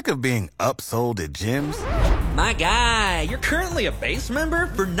of being upsold at gyms? My guy, you're currently a base member?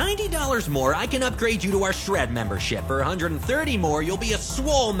 For $90 more, I can upgrade you to our Shred membership. For $130 more, you'll be a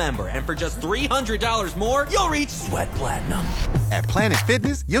Swole member. And for just $300 more, you'll reach Sweat Platinum. At Planet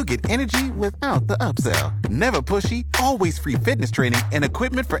Fitness, you'll get energy without the upsell. Never pushy, always free fitness training and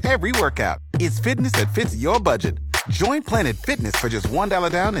equipment for every workout. It's fitness that fits your budget. Join Planet Fitness for just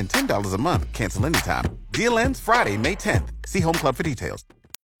 $1 down and $10 a month. Cancel anytime. Deal ends Friday, May 10th. See Home Club for details.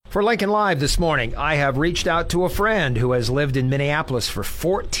 For Lincoln Live this morning, I have reached out to a friend who has lived in Minneapolis for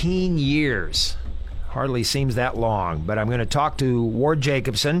 14 years. Hardly seems that long, but I'm going to talk to Ward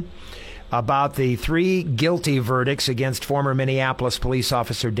Jacobson about the 3 guilty verdicts against former Minneapolis police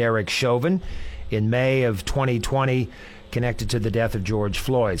officer Derek Chauvin in May of 2020, connected to the death of George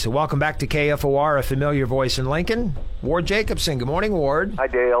Floyd. So welcome back to KFOR, a familiar voice in Lincoln. Ward Jacobson. Good morning, Ward. Hi,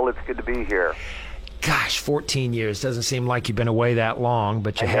 Dale. It's good to be here. Gosh, 14 years. Doesn't seem like you've been away that long,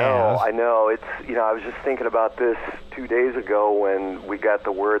 but you have. I know. It's, I was just thinking about this 2 days ago when we got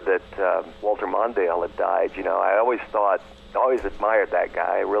the word that Walter Mondale had died. I always admired that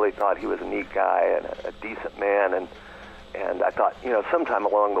guy. I really thought he was a neat guy and a decent man. And I thought, sometime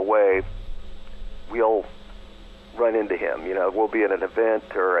along the way, we'll run into him. We'll be at an event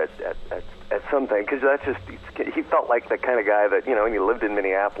or at something, because he felt like the kind of guy that, he lived in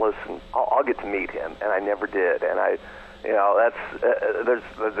Minneapolis, and I'll get to meet him, and I never did. And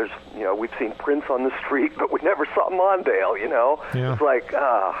there's we've seen Prince on the street, but we never saw Mondale. Yeah. It's like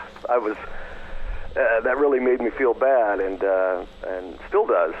that really made me feel bad, and still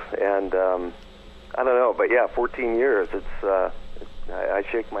does. And I don't know, but yeah, 14 years. It's I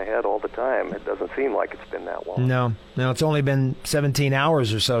shake my head all the time. It doesn't seem like it's been that long. No, it's only been 17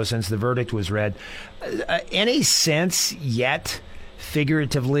 hours or so since the verdict was read. Any sense yet,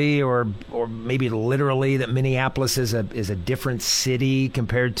 figuratively or maybe literally, that Minneapolis is a different city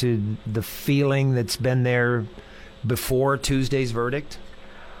compared to the feeling that's been there before Tuesday's verdict?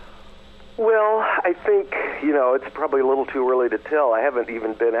 Well, I think, it's probably a little too early to tell. I haven't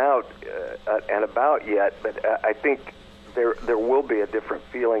even been out and about yet, but I think there will be a different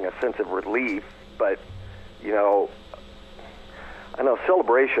feeling, a sense of relief, but, I know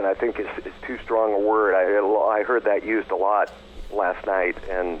celebration, I think, is too strong a word. I heard that used a lot last night,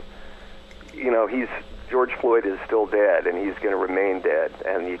 and, George Floyd is still dead, and he's going to remain dead,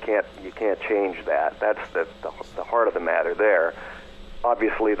 and you can't change that. That's the heart of the matter there.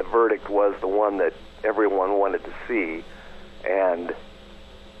 Obviously, the verdict was the one that everyone wanted to see, and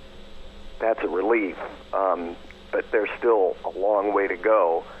that's a relief. But there's still a long way to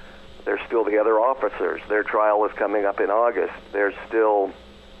go. There's still the other officers. Their trial is coming up in August. There's still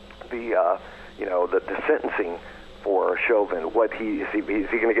the sentencing for Chauvin. Is he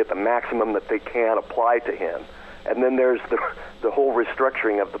going to get the maximum that they can apply to him? And then there's the whole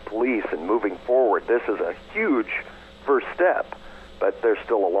restructuring of the police and moving forward. This is a huge first step, but there's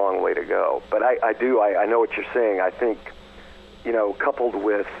still a long way to go. But I know what you're saying. I think, coupled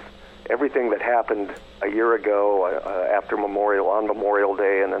with everything that happened a year ago on Memorial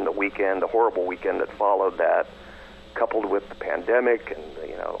Day, and then the horrible weekend that followed that, coupled with the pandemic, and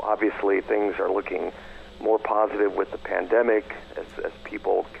obviously things are looking more positive with the pandemic as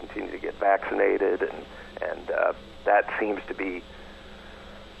people continue to get vaccinated, and that seems to be,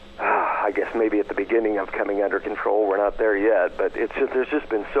 I guess, maybe at the beginning of coming under control. We're not there yet, but there's just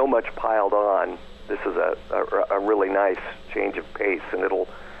been so much piled on. This is a really nice change of pace, and it'll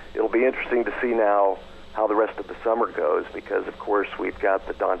be interesting to see now how the rest of the summer goes, because, of course, we've got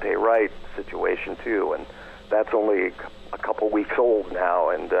the Daunte Wright situation, too, and that's only a couple weeks old now,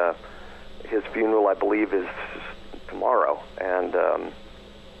 and his funeral, I believe, is tomorrow, and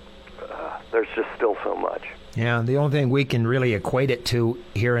there's just still so much. Yeah, the only thing we can really equate it to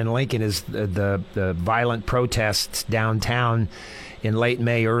here in Lincoln is the violent protests downtown in late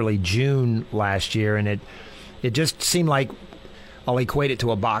May, early June last year, and it just seemed like, I'll equate it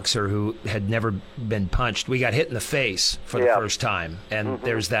to a boxer who had never been punched. We got hit in the face for the first time, and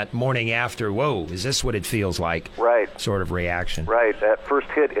there's that morning after, whoa, is this what it feels like? Right. Sort of reaction. Right. That first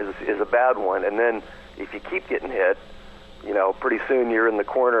hit is a bad one, and then if you keep getting hit, pretty soon you're in the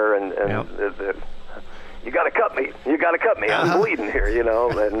corner, and you got to cut me. You got to cut me. I'm bleeding here,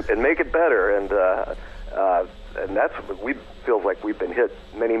 and make it better. And that's what feels like we've been hit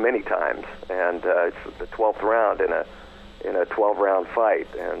many, many times, and it's the 12th round in a 12-round fight,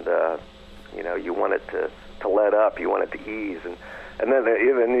 and you want it to let up, you want it to ease, and then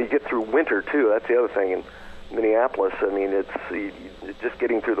even you get through winter too. That's the other thing, and Minneapolis, I mean, just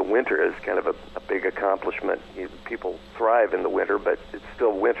getting through the winter is kind of a big accomplishment. People thrive in the winter, but it's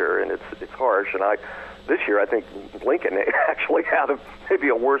still winter and it's harsh. And this year, I think Lincoln actually had maybe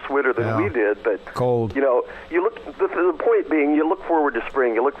a worse winter than we did. But cold. You look. The point being, you look forward to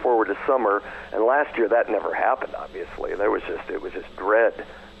spring, you look forward to summer, and last year that never happened. Obviously, it was just dread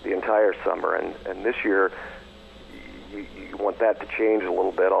the entire summer, and this year you want that to change a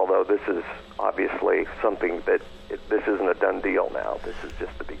little bit. Although this is obviously something that this isn't a done deal now. This is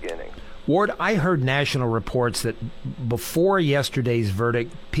just the beginning. Ward, I heard national reports that before yesterday's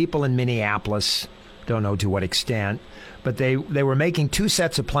verdict, people in Minneapolis, don't know to what extent, but they were making two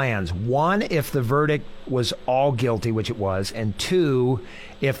sets of plans. One, if the verdict was all guilty, which it was, and two,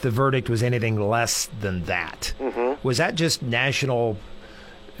 if the verdict was anything less than that. Mm-hmm. Was that just national?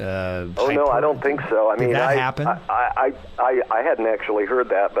 No, I don't think so. I mean, did that happen? I hadn't actually heard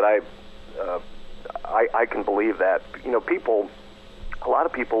that, but I can believe that. A lot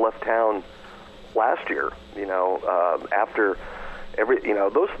of people left town last year. After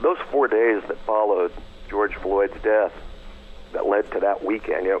those 4 days that followed George Floyd's death, that led to that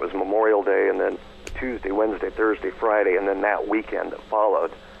weekend. It was Memorial Day, and then Tuesday, Wednesday, Thursday, Friday, and then that weekend that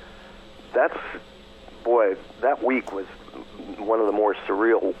followed. That week was one of the more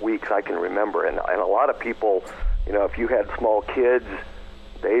surreal weeks I can remember. And a lot of people, if you had small kids,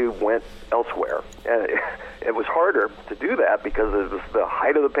 they went elsewhere. And it was harder to do that because it was the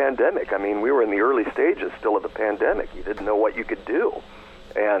height of the pandemic. I mean, we were in the early stages still of the pandemic. You didn't know what you could do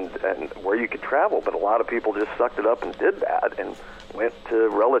and where you could travel. But a lot of people just sucked it up and did that and went to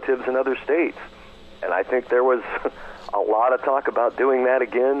relatives in other states. And I think there was a lot of talk about doing that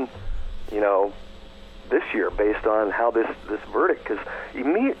again, this year based on how this verdict, because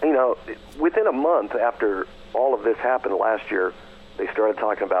within a month after all of this happened last year, they started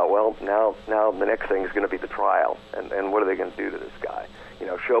talking about, well, now the next thing is going to be the trial, and what are they going to do to this guy?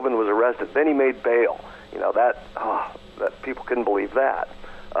 Chauvin was arrested, then he made bail. That people couldn't believe that.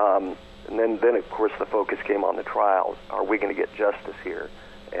 And then of course the focus came on the trial. Are we going to get justice here?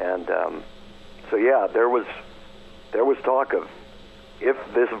 And there was talk of, if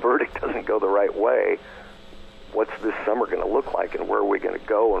this verdict doesn't go the right way, what's this summer going to look like, and where are we going to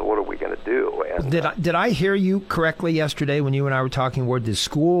go, and what are we going to do? And did I hear you correctly yesterday when you and I were talking? Where did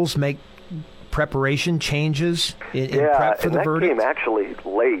schools make preparation changes in prep for the verdict? Yeah, and that came actually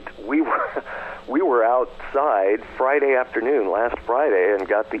late. We were outside Friday afternoon, last Friday, and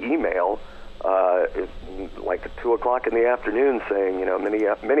got the email like at 2:00 in the afternoon saying,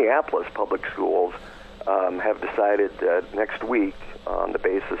 Minneapolis public schools have decided next week, on the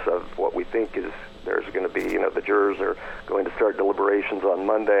basis of what we think is there's going to be, the jurors are going to start deliberations on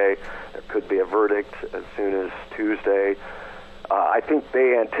Monday. There could be a verdict as soon as Tuesday. I think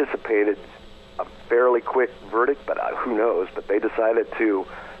they anticipated a fairly quick verdict, but who knows? But they decided to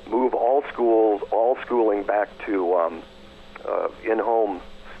move all schooling back to in-home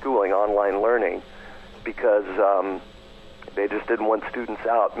schooling, online learning, because they just didn't want students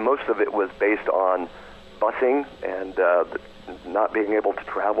out. Most of it was based on busing and not being able to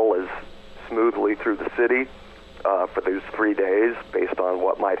travel as smoothly through the city for those 3 days based on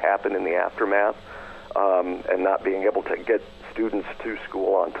what might happen in the aftermath, and not being able to get students to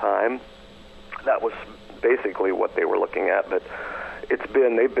school on time. That was basically what they were looking at. But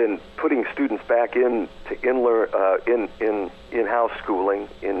they've been putting students back into in-house schooling,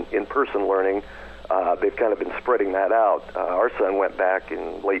 in-person learning. They've kind of been spreading that out. Our son went back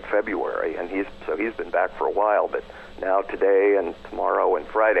in late February, and he's been back for a while. But now today and tomorrow and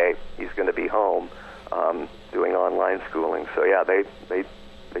Friday, he's going to be home doing online schooling. So yeah,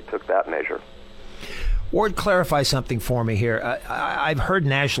 they took that measure. Ward, clarify something for me here. I've heard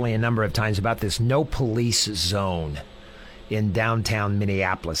nationally a number of times about this no police zone in downtown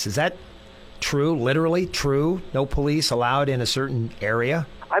Minneapolis. Is that true, literally true? No police allowed in a certain area?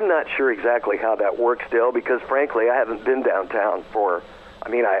 I'm not sure exactly how that works, Dale, because frankly, I haven't been downtown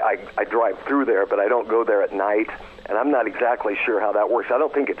I drive through there, but I don't go there at night, and I'm not exactly sure how that works. I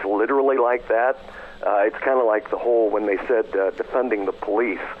don't think it's literally like that. It's kind of like the whole, when they said defunding the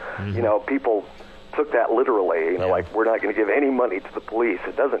police, mm-hmm. People took that literally, like we're not going to give any money to the police.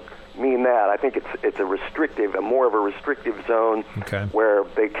 It doesn't mean that. I think it's more of a restrictive zone, okay, where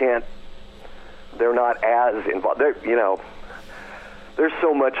they're not as involved. There's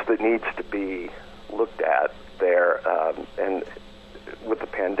so much that needs to be looked at there, and with the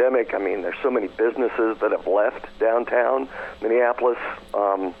pandemic, there's so many businesses that have left downtown Minneapolis.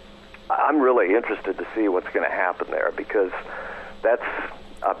 I'm really interested to see what's going to happen there, because that's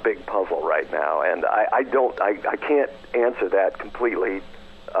a big puzzle right now, and I can't answer that completely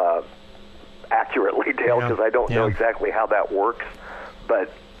accurately, Dale, because I don't know exactly how that works,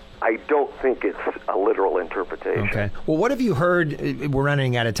 but I don't think it's a literal interpretation. Okay. Well, what have you heard? We're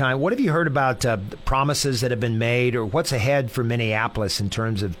running out of time. What have you heard about promises that have been made, or what's ahead for Minneapolis in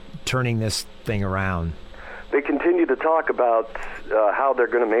terms of turning this thing around? They continue to talk about how they're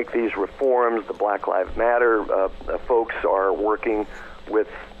going to make these reforms. The Black Lives Matter folks are working with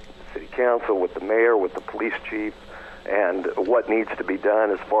the city council, with the mayor, with the police chief, and what needs to be done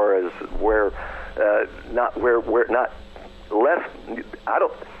as far as where not less.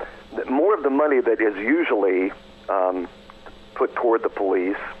 More of the money that is usually put toward the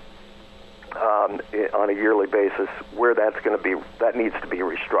police on a yearly basis, where that's going to be, that needs to be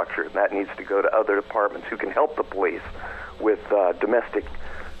restructured. That needs to go to other departments who can help the police with domestic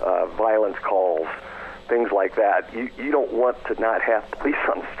violence calls, things like that. You don't want to not have police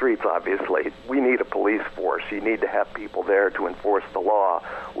on the streets, obviously. We need a police force. You need to have people there to enforce the law.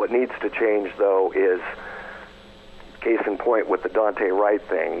 What needs to change, though, is, case in point with the Dante Wright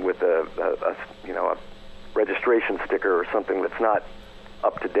thing, with a registration sticker or something that's not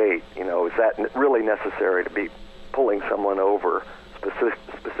up to date. Is that really necessary to be pulling someone over,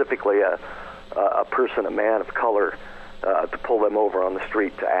 specifically a person, a man of color, to pull them over on the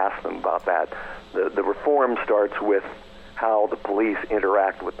street to ask them about that? The reform starts with how the police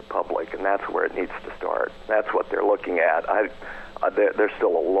interact with the public, and that's where it needs to start. That's what they're looking at. There's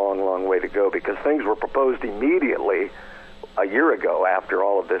still a long, long way to go, because things were proposed immediately a year ago after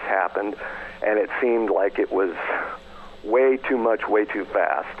all of this happened, and it seemed like it was way too much, way too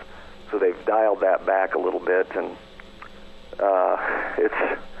fast. So they've dialed that back a little bit, and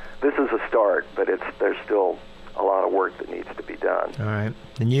this is a start, but there's still a lot of work that needs to be done. All right.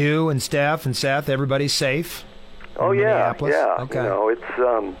 And you and Steph and Seth, everybody's safe? Oh, yeah. Okay.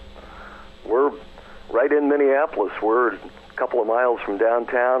 It's we're right in Minneapolis. We're a couple of miles from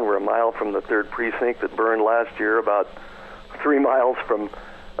downtown. We're a mile from the 3rd Precinct that burned last year, about 3 miles from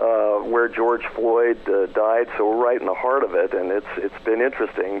where George Floyd died. So we're right in the heart of it, and it's been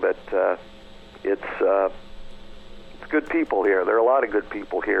interesting, but it's good people here. There are a lot of good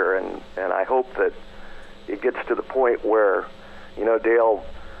people here, and I hope that it gets to the point where, Dale,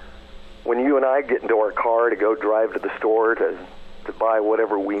 when you and I get into our car to go drive to the store to buy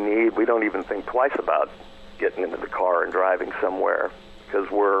whatever we need, we don't even think twice about getting into the car and driving somewhere, because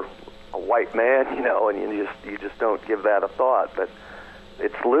we're a white man, and you just don't give that a thought. But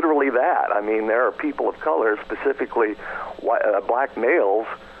it's literally that. I mean, there are people of color, specifically black males,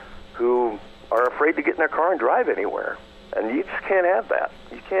 who are afraid to get in their car and drive anywhere. And you just can't have that.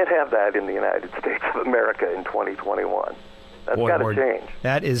 You can't have that in the United States of America in 2021. That's got to change.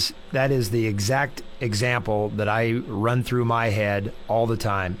 That is the exact example that I run through my head all the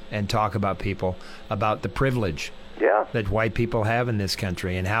time and talk about about the privilege that white people have in this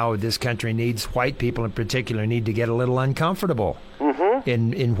country, and how this country needs, white people in particular, need to get a little uncomfortable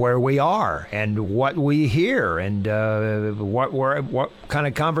in where we are and what we hear and what kind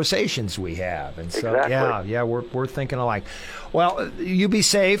of conversations we have. And so, exactly. we're thinking alike. Well, you be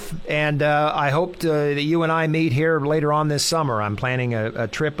safe, and I hope that you and I meet here later on this summer. I'm planning a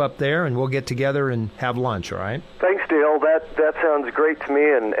trip up there, and we'll get together and have lunch, all right? Thanks, Dale. That sounds great to me,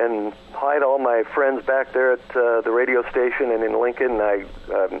 and hi to all my friends back there at the radio station and in Lincoln. I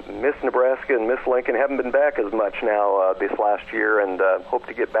miss Nebraska and miss Lincoln. Haven't been back as much now this last year, and hope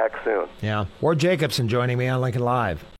to get back soon. Yeah. Ward Jacobson joining me on Lincoln Live.